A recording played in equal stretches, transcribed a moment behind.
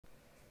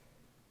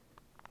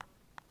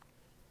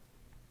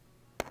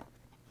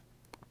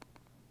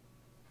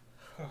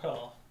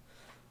Well,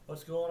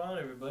 what's going on,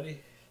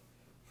 everybody?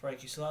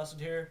 Frankie Slauson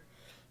here,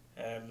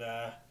 and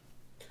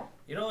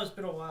it's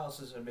been a while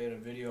since I made a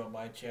video on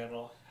my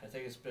channel. I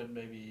think it's been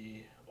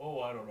maybe,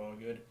 I don't know, a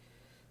good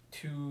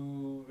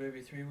 2,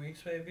 maybe 3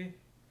 weeks, maybe,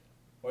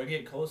 or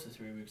getting close to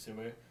 3 weeks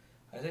anyway.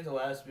 I think the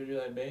last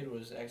video I made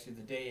was actually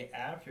the day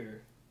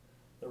after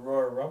the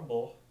Royal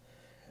Rumble.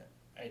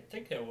 I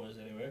think that was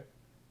anyway.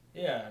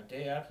 Yeah,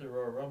 day after the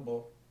Royal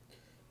Rumble,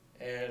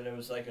 and it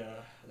was like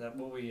that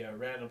movie,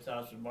 Random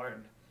Thoughts with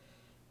Martin.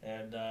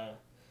 And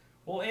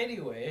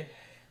anyway,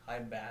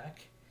 I'm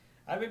back.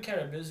 I've been kind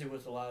of busy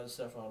with a lot of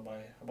stuff on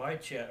my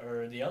channel,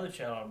 or the other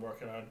channel I'm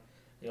working on,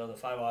 the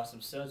Five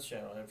Awesome Studs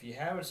channel. And if you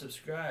haven't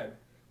subscribed,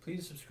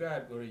 please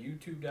subscribe. Go to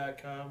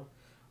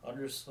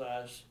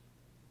youtube.com/5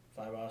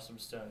 Awesome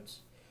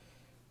Studs.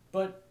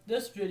 But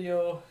this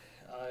video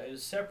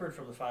is separate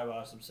from the Five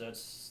Awesome Studs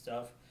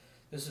stuff.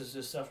 This is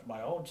just stuff from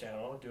my own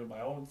channel, doing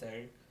my own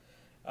thing.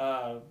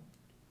 Uh,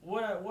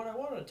 what I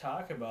wanted to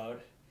talk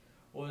about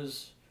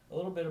was a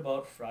little bit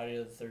about Friday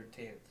the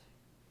 13th,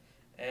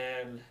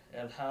 and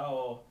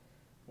how,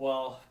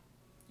 well,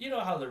 you know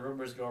how the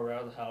rumors go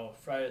around how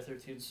Friday the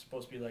 13th is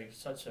supposed to be like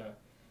such a,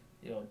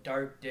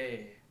 dark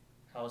day,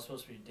 how it's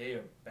supposed to be a day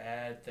of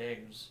bad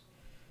things,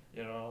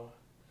 you know,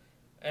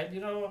 and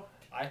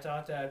I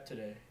thought that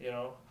today,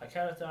 I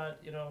kind of thought,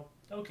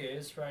 okay,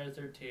 it's Friday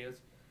the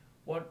 13th,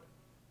 what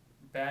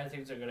bad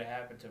things are going to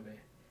happen to me?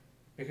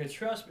 Because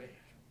trust me,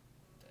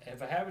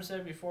 if I haven't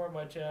said it before on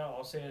my channel,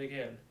 I'll say it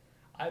again.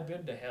 I've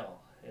been to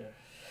hell. Yeah.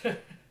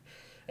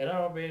 And I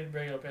don't mean to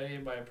bring up any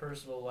of my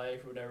personal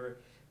life or whatever,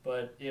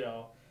 but,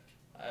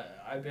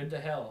 I've been to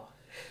hell.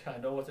 I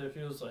know what it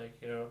feels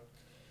like,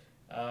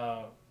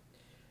 I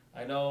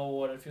know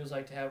what it feels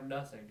like to have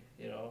nothing.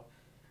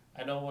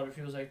 I know what it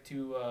feels like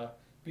to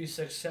be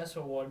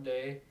successful one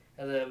day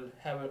and then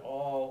have it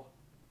all,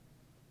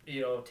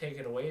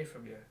 taken away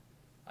from you.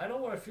 I know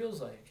what it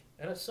feels like,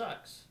 and it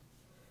sucks.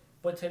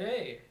 But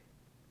today,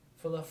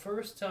 for the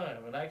first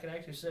time, and I can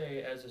actually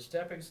say as a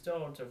stepping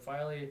stone to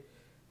finally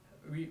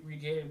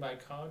regaining my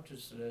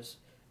consciousness,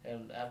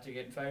 and after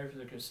getting fired from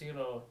the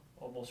casino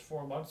almost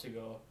 4 months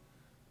ago,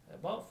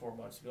 about 4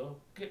 months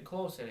ago, getting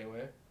close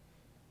anyway,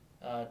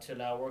 to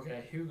now working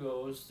at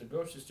Hugo's, the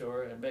grocery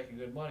store, and making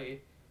good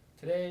money,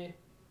 today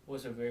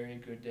was a very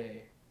good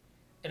day.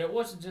 And it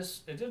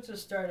didn't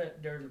just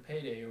start during the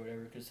payday or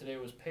whatever, because today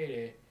was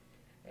payday.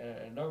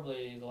 And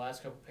normally the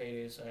last couple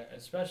paydays,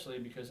 especially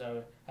because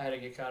I had to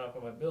get caught up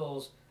on my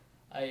bills,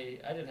 I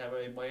didn't have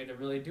any money to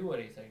really do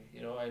anything.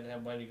 I didn't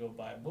have money to go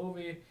buy a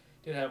movie,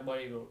 didn't have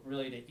money to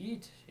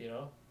eat.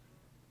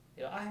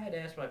 I had to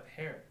ask my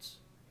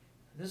parents.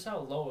 This is how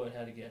low it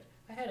had to get.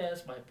 I had to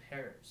ask my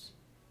parents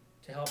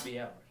to help me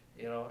out.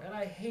 And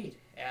I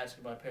hate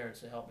asking my parents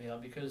to help me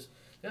out because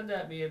then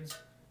that means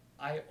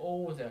I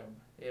owe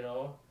them.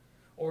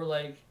 Or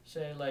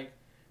say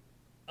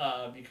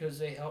because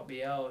they helped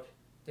me out,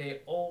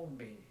 they own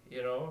me,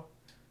 because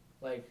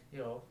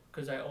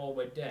I owe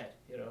my debt.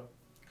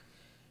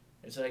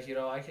 It's like,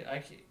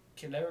 I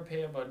can never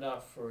pay them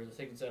enough for the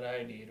things that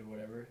I need or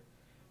whatever.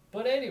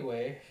 But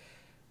anyway,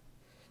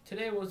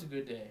 today was a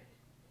good day.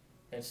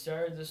 It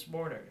started this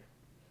morning.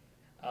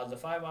 On the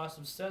Five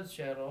Awesome Studs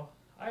channel,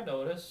 I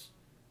noticed,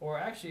 or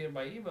actually in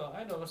my email,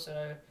 I noticed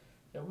that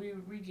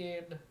we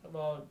gained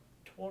about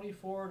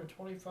 24 to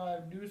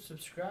 25 new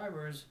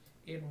subscribers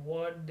in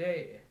one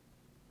day.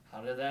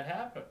 How did that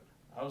happen?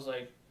 I was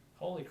like,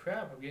 holy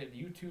crap, I'm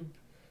getting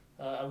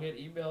I'm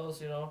getting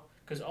emails,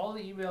 because all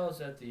the emails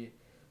that the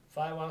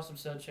Five Awesome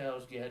Studs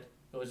channels get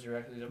goes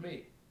directly to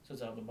me,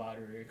 since I'm the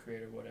moderator,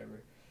 creator,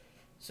 whatever.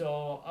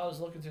 So I was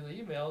looking through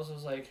the emails, I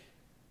was like,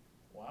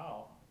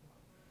 wow,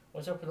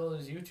 what's up with all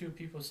these YouTube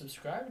people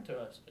subscribing to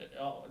us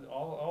all in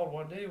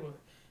one day,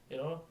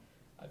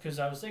 because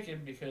I was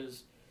thinking,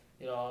 because,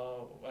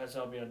 as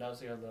I'll be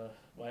announcing on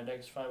my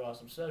next Five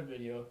Awesome Studs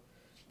video,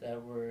 that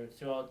we're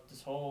throughout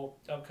this whole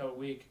upcoming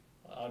week,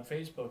 on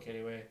Facebook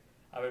anyway,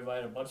 I've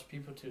invited a bunch of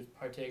people to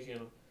partake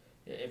in,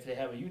 if they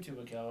have a YouTube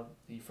account,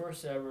 the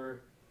first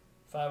ever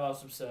Five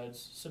Awesome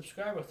Studs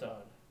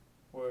subscribe-a-thon,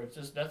 where it's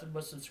just nothing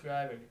but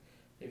subscribing.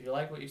 If you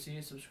like what you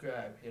see,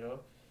 subscribe,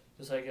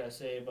 just like I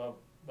say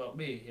about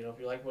me, if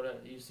you like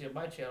what you see on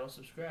my channel,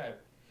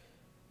 subscribe.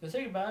 The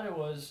thing about it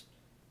was,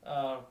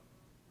 I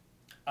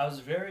was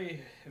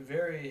very,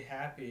 very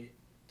happy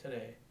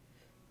today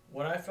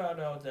when I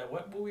found out that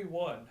What Movie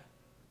Won,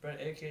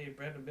 aka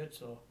Brandon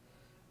Mitchell,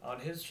 on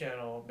his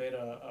channel made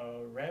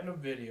a random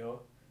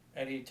video,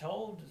 and he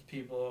told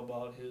people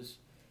about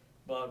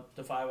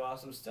the Five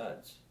Awesome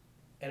Studs,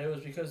 and it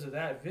was because of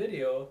that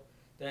video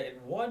that in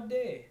one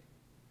day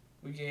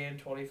we gained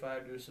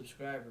 25 new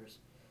subscribers.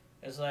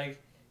 It's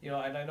like, and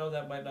I know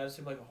that might not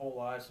seem like a whole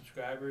lot of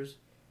subscribers,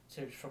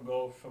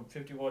 from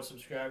 51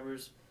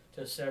 subscribers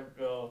to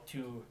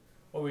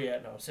what are we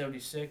at now,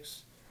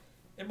 76.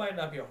 It might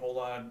not be a whole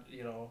lot,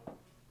 big.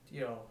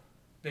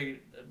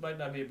 It might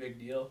not be a big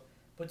deal.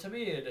 But to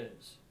me it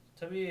is.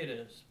 To me it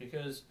is.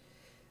 Because,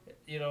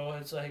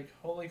 it's like,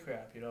 holy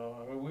crap, I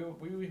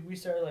mean, we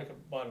started like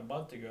about a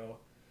month ago,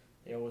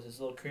 You know, with this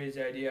little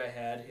crazy idea I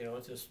had, you know,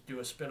 to do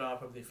a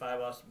spin-off of the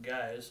Five Awesome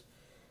Guys.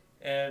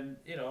 And,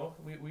 you know,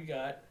 we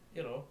got,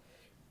 you know,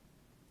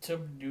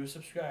 some new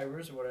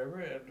subscribers or whatever,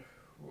 and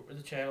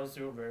the channel's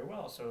doing very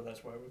well. So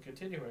that's why we're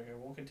continuing,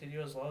 and we'll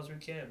continue as long as we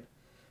can.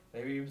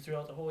 Maybe even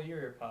throughout the whole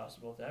year if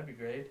possible. That'd be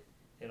great,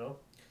 you know.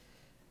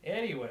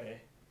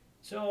 Anyway,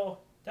 so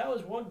that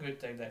was one good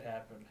thing that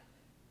happened.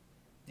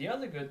 The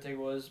other good thing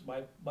was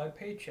my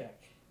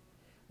paycheck.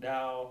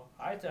 Now,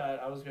 I thought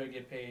I was going to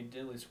get paid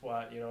diddly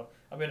squat, you know.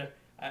 I mean,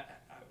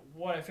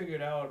 what I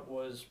figured out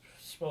was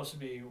supposed to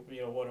be,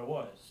 you know, what it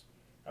was.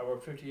 I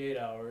worked 58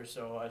 hours,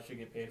 so I should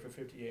get paid for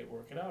 58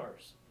 working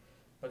hours.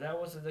 But that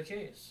wasn't the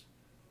case.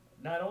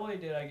 Not only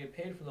did I get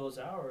paid for those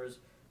hours,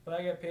 but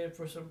I got paid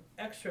for some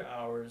extra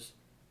hours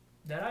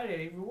that I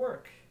didn't even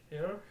work,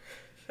 you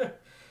know?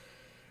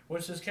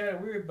 Which is kind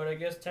of weird, but I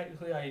guess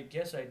technically I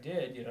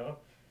did, you know?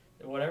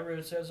 Whatever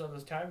it says on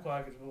this time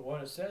clock is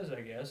what it says, I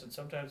guess, and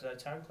sometimes that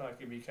time clock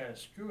can be kind of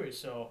screwy,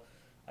 so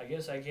I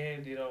guess I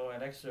gained, you know,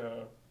 an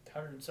extra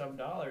 $100 and some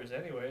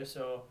anyway,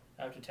 so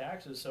after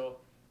taxes, so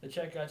the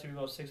check got to be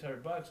about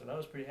 $600, and I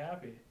was pretty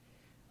happy.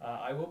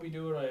 I will be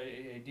doing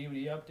a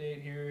DVD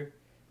update here,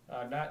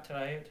 not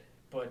tonight,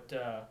 but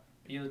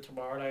either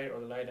tomorrow night or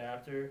the night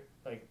after,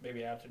 like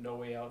maybe after No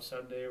Way Out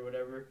Sunday or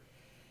whatever.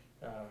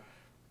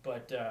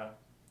 But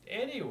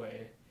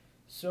anyway,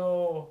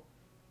 so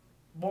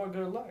more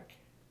good luck.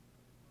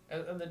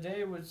 And the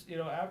day was, you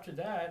know, after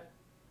that,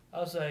 I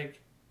was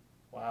like,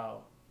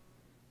 wow,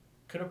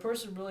 could a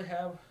person really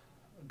have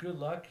good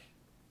luck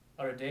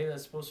on a day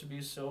that's supposed to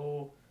be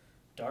so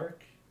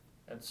dark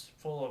and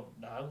full of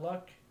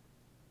non-luck?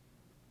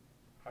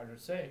 Hard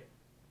to say.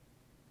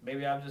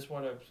 Maybe I'm just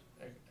one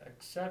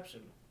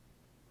exception,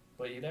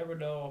 but you never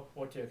know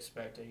what to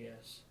expect, I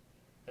guess.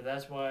 And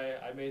that's why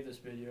I made this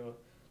video,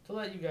 to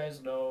let you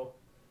guys know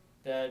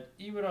that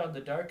even on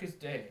the darkest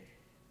day,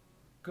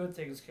 good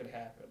things can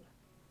happen.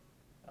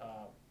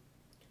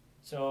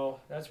 So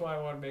that's why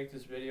I want to make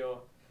this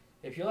video.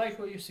 If you like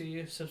what you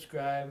see,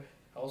 subscribe.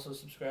 Also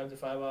subscribe to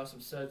Five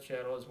Awesome Studs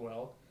channel as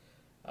well.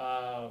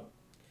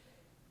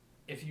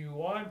 If you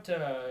want,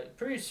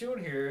 pretty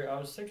soon here, I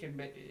was thinking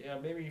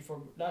maybe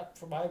for, not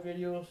for my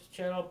video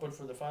channel, but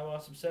for the Five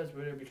Awesome Studs,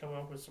 we're going to be coming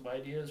up with some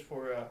ideas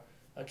for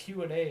a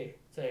Q&A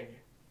thing,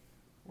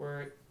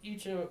 where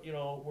each of, you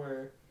know,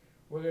 where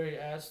we're going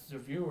to ask the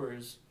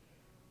viewers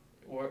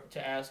or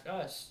to ask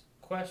us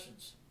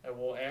questions, and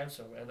we'll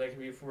answer them. And they can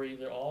be for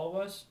either all of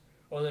us,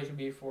 or they can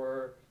be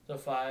for the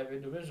 5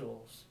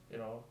 individuals. You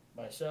know,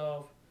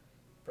 myself,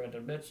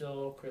 Brendan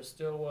Mitchell, Chris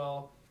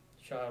Stillwell,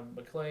 Sean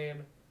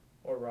McLean,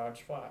 or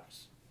Raj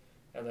Fox.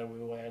 And then we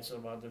will answer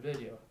them on the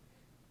video.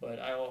 But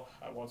I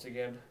once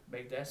again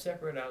make that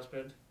separate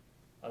announcement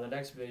on the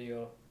next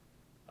video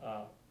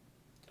on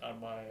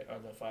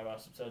the Five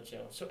Awesome Studs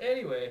channel. So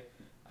anyway,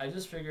 I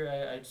just figured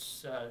I'd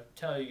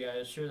tell you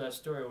guys, share that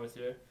story with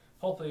you.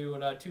 Hopefully you were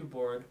not too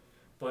bored,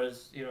 but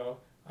it's, you know,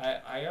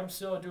 I am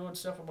still doing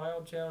stuff on my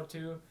own channel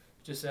too,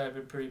 just that I've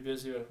been pretty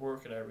busy with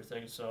work and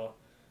everything. So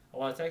I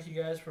want to thank you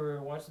guys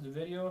for watching the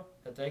video,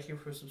 and thank you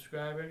for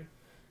subscribing,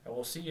 and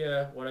we'll see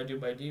you when I do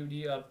my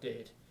DVD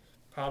update,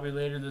 probably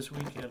later this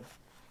weekend.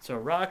 So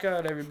rock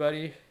on,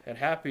 everybody, and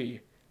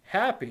happy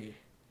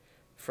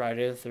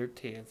Friday the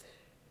 13th.